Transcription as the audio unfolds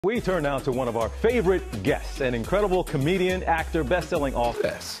We turn now to one of our favorite guests, an incredible comedian, actor, best-selling author.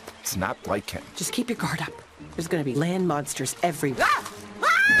 Yes, it's not like him. Just keep your guard up. There's gonna be land monsters everywhere. Wait!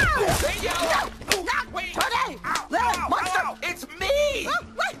 Today! Land monster! It's me!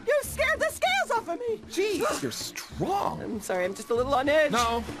 What? You scared the scales off of me! Jeez, you're strong. I'm sorry, I'm just a little on edge.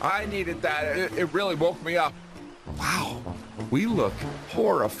 No, I needed that. It really woke me up. Wow, we look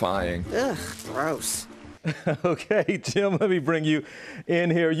horrifying. Ugh, gross. Okay, Jim, let me bring you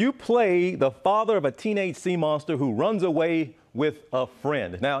in here. You play the father of a teenage sea monster who runs away with a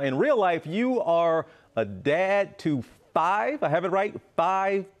friend. Now, in real life, you are a dad to 5, I have it right,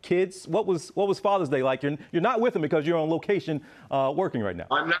 5 kids. What was Father's Day like? You're not with them because you're on location working right now.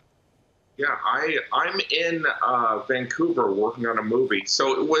 I'm not. Yeah, I'm in Vancouver working on a movie,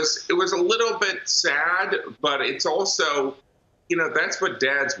 so it was a little bit sad, but it's also, you know, that's what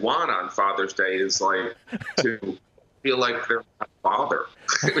dads want on Father's Day, is like to feel like they're a father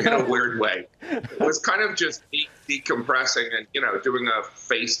in a weird way. It was kind of just decompressing and, you know, doing a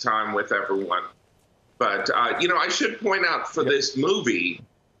FaceTime with everyone. But, you know, I should point out for this movie,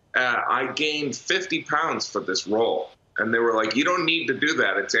 I gained 50 pounds for this role. And they were like, you don't need to do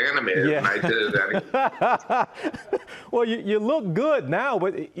that. It's animated. Yeah. And I did it anyway. Well, you look good now,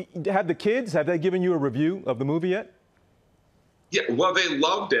 but have they given you a review of the movie yet? Yeah, well, they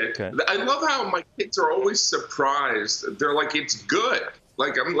loved it. Okay. I love how my kids are always surprised. They're like, it's good.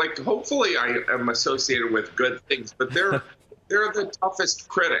 Like, I'm like, hopefully I am associated with good things, but they're the toughest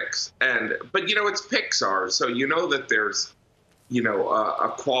critics. But, you know, it's Pixar, so you know that there's, you know,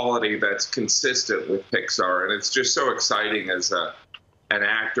 a quality that's consistent with Pixar. And it's just so exciting as an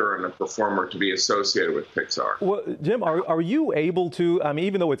actor and a performer to be associated with Pixar. Well, Jim, are you able to, I mean,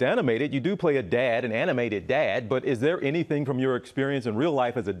 even though it's animated, you do play a dad, an animated dad, but is there anything from your experience in real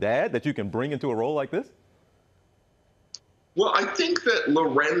life as a dad that you can bring into a role like this? Well, I think that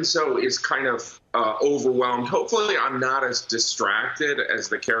Lorenzo is kind of overwhelmed. Hopefully I'm not as distracted as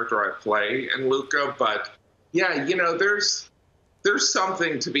the character I play in Luca, but yeah, you know, there's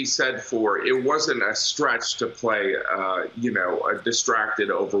something to be said for it wasn't a stretch to play, you know, a distracted,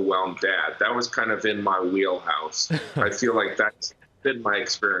 overwhelmed dad. That was kind of in my wheelhouse. I feel like that's been my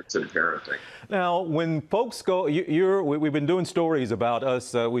experience in parenting. Now, when folks go, we've been doing stories about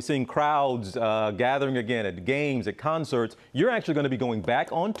us. We're seeing crowds gathering again at games, at concerts. You're actually going to be going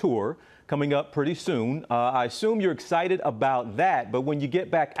back on tour coming up pretty soon. I assume you're excited about that. But when you get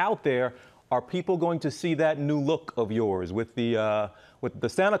back out there, are people going to see that new look of yours with the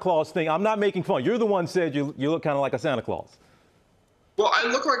Santa Claus thing? I'm not making fun. You're the one who said you look kind of like a Santa Claus. Well, I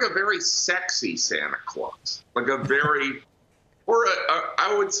look like a very sexy Santa Claus, like a very, or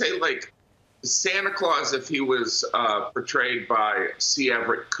I would say like Santa Claus if he was portrayed by C.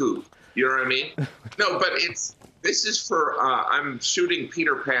 Everett Koop. You know what I mean? No, but this is for, I'm shooting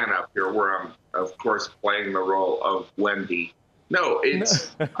Peter Pan up here where I'm, of course, playing the role of Wendy. No,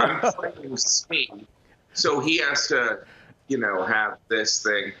 I'm playing Smee, so he has to, you know, have this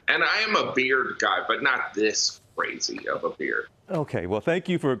thing. And I am a beard guy, but not this crazy of a beard. Okay, well, thank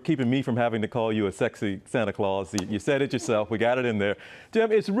you for keeping me from having to call you a sexy Santa Claus. You said it yourself. We got it in there.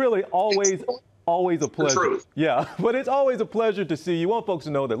 Jim, it's really always a pleasure. The truth. Yeah, but it's always a pleasure to see you. I want folks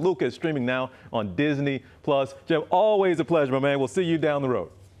to know that Luca is streaming now on Disney+. Jim, always a pleasure, my man. We'll see you down the road.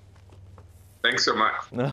 Thanks so much.